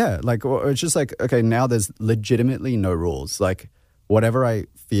 Yeah, like it's just like, okay, now there's legitimately no rules. Like whatever I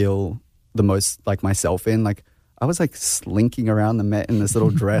feel the most like myself in, like I was like slinking around the Met in this little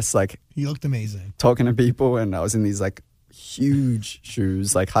dress, like you looked amazing, talking to people, and I was in these like huge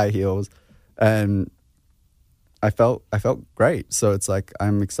shoes, like high heels, and I felt great. So it's like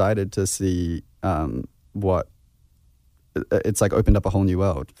I'm excited to see what it's like opened up a whole new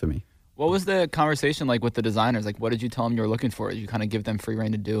world for me. What was the conversation like with the designers? Like, what did you tell them you were looking for? Did you kind of give them free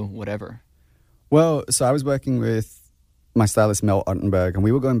rein to do whatever? Well, so I was working with my stylist, Mel Ottenberg, and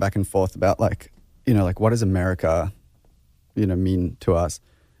we were going back and forth about like, you know, like what does America, you know, mean to us?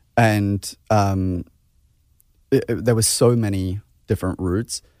 And there was so many different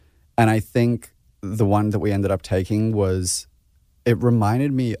routes. And I think the one that we ended up taking was, it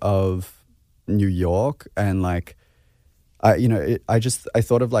reminded me of New York and like, I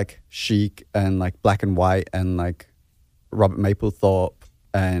thought of like Chic and like Black and White and like Robert Mapplethorpe,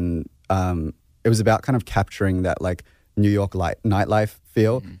 and it was about kind of capturing that like New York nightlife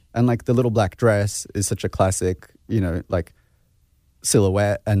feel. Mm-hmm. And like the little black dress is such a classic, you know, like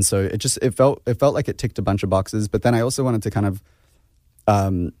silhouette, and so it felt like it ticked a bunch of boxes. But then I also wanted to kind of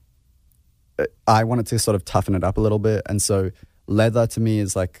I wanted to sort of toughen it up a little bit, and so leather to me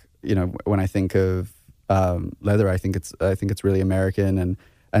is like, you know, when I think of leather, I think it's really American,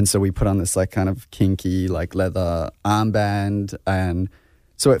 and so we put on this like kind of kinky like leather armband, and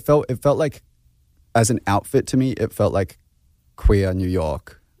so it felt like, as an outfit to me, it felt like queer New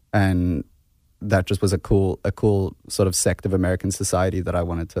York, and that just was a cool sort of sect of American society that I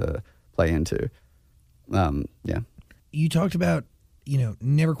wanted to play into. Yeah. You talked about, you know,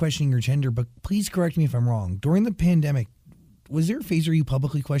 never questioning your gender, but please correct me if I'm wrong. During the pandemic, was there a phase where you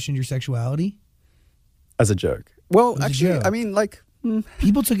publicly questioned your sexuality? As a joke. Well, actually, I mean, like...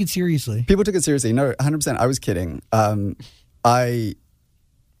 People took it seriously. People took it seriously. No, 100%. I was kidding. I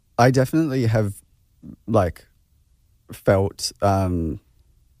definitely have, like, felt...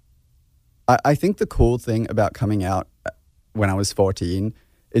 I think the cool thing about coming out when I was 14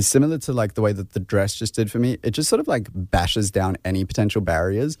 is similar to, like, the way that the dress just did for me. It just sort of, like, bashes down any potential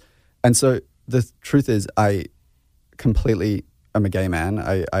barriers. And so the truth is, I completely am a gay man.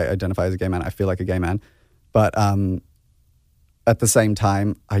 I identify as a gay man. I feel like a gay man. But at the same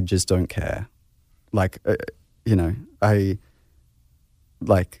time, I just don't care. Like, you know, I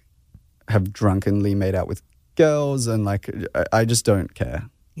like have drunkenly made out with girls, and like I just don't care.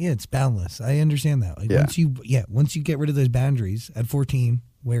 Yeah, it's boundless. I understand that. Like once you get rid of those boundaries at 14,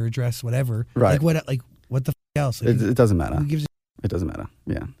 wear a dress, whatever. Right. Like what the else? Like, it doesn't matter. Who gives it doesn't matter.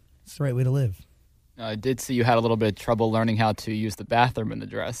 Yeah. It's the right way to live. I did see you had a little bit of trouble learning how to use the bathroom in the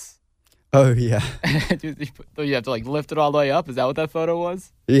dress. Oh, yeah. So you have to like lift it all the way up? Is that what that photo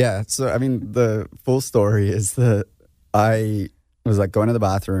was? Yeah. So, I mean, the full story is that I was like going to the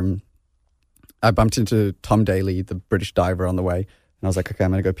bathroom. I bumped into Tom Daly, the British diver, on the way. And I was like, okay,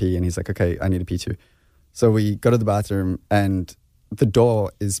 I'm going to go pee. And he's like, okay, I need to pee too. So we go to the bathroom, and the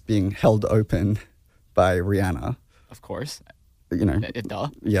door is being held open by Rihanna. Of course. You know. Duh.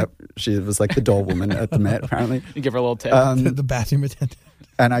 Yep. She was like the door woman at the Met, apparently. You give her a little tip. The bathroom attendant.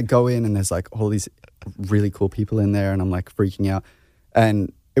 And I go in, and there's like all these really cool people in there, and I'm like freaking out.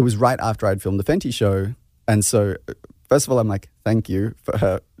 And it was right after I'd filmed the Fenty show. And so, first of all, I'm like, thank you for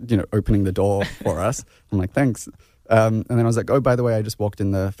her, you know, opening the door for us. I'm like, thanks. And then I was like, oh, by the way, I just walked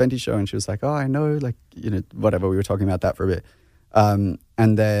in the Fenty show. And she was like, oh, I know, like, you know, whatever. We were talking about that for a bit. And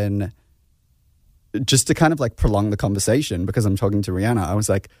then just to kind of like prolong the conversation, because I'm talking to Rihanna, I was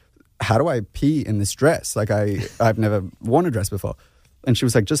like, how do I pee in this dress? Like I've never worn a dress before. And she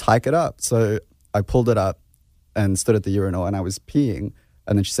was like, just hike it up. So I pulled it up and stood at the urinal, and I was peeing.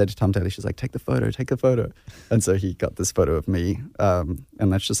 And then she said to Tom Daly, she's like, take the photo. And so he got this photo of me. And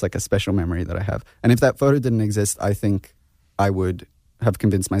that's just like a special memory that I have. And if that photo didn't exist, I think I would have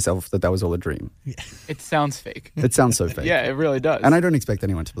convinced myself that was all a dream. It sounds fake. It sounds so fake. Yeah, it really does. And I don't expect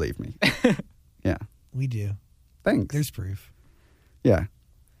anyone to believe me. Yeah. We do. Thanks. There's proof. Yeah.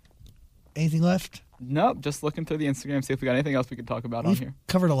 Anything left? Nope, just looking through the Instagram, see if we got anything else we could talk about on We've here.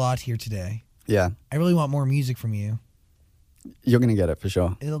 covered a lot here today. Yeah. I really want more music from you. You're going to get it for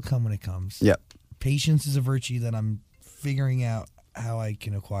sure. It'll come when it comes. Yep. Patience is a virtue that I'm figuring out how I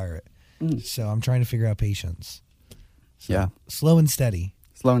can acquire it. So I'm trying to figure out patience. So Yeah. Slow and steady.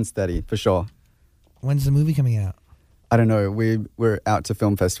 Slow and steady, for sure. When's the movie coming out? I don't know. We're out to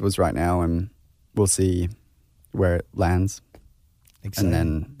film festivals right now, and we'll see where it lands. Exciting.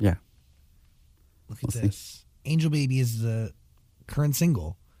 And then, yeah. Look at we'll this. Angel Baby is the current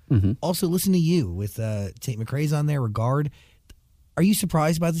single. Mm-hmm. Also, Listen to You with Tate McRae's on there, Regard. Are you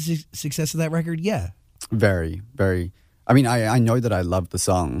surprised by the success of that record? Yeah. Very, very. I mean, I know that I love the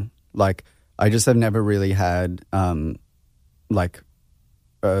song. Like, I just have never really had, like,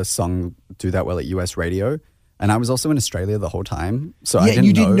 a song do that well at US radio. And I was also in Australia the whole time, so I didn't know.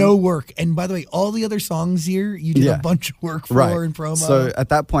 You did no work. And by the way, all the other songs here, you did a bunch of work for in promo. So at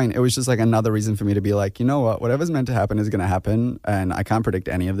that point, it was just like another reason for me to be like, you know what, whatever's meant to happen is going to happen, and I can't predict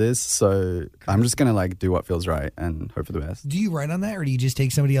any of this, so I'm just going to like do what feels right and hope for the best. Do you write on that, or do you just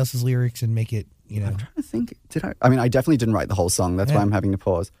take somebody else's lyrics and make it, you know? I'm trying to think, did I? I mean, I definitely didn't write the whole song. That's why I'm having to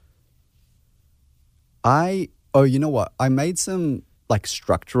pause. You know what? I made some like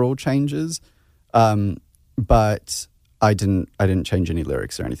structural changes, but I didn't change any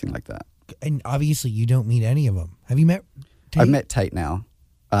lyrics or anything like that. And obviously, you don't meet any of them. Have you met Tate? I've met Tate now.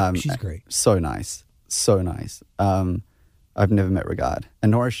 She's great. So nice. So nice. I've never met Regard,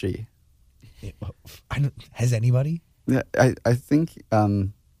 and nor is she. Has anybody? Yeah, I think I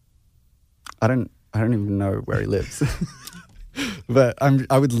don't even know where he lives. But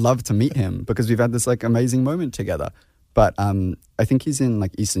I would love to meet him because we've had this like amazing moment together. But I think he's in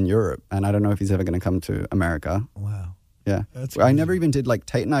like Eastern Europe, and I don't know if he's ever going to come to America. Wow. Yeah. That's I never even did like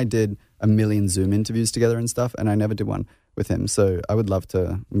Tate and I did a million Zoom interviews together and stuff, and I never did one with him. So I would love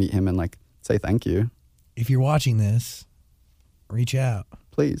to meet him and like say thank you. If you're watching this, reach out.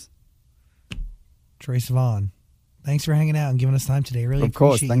 Please. Troye Sivan, thanks for hanging out and giving us time today. Really Of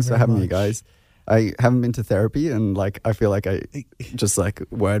course. appreciate Thanks you for very having much. me, guys. I haven't been to therapy, and like I feel like I just like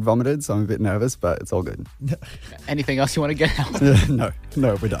word vomited, so I'm a bit nervous, but it's all good. Anything else you want to get out?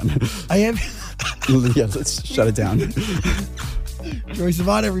 No, we're done. I am Yeah, let's shut it down. Troye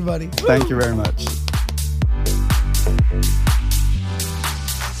Sivan, everybody. Thank you very much.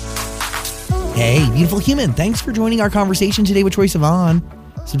 Hey, beautiful human. Thanks for joining our conversation today with Troye Sivan.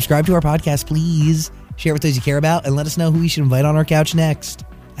 Subscribe to our podcast, please. Share with those you care about, and let us know who we should invite on our couch next.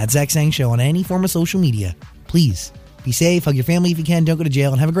 At Zach Sang Show on any form of social media. Please be safe, hug your family if you can, don't go to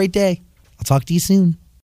jail, and have a great day. I'll talk to you soon.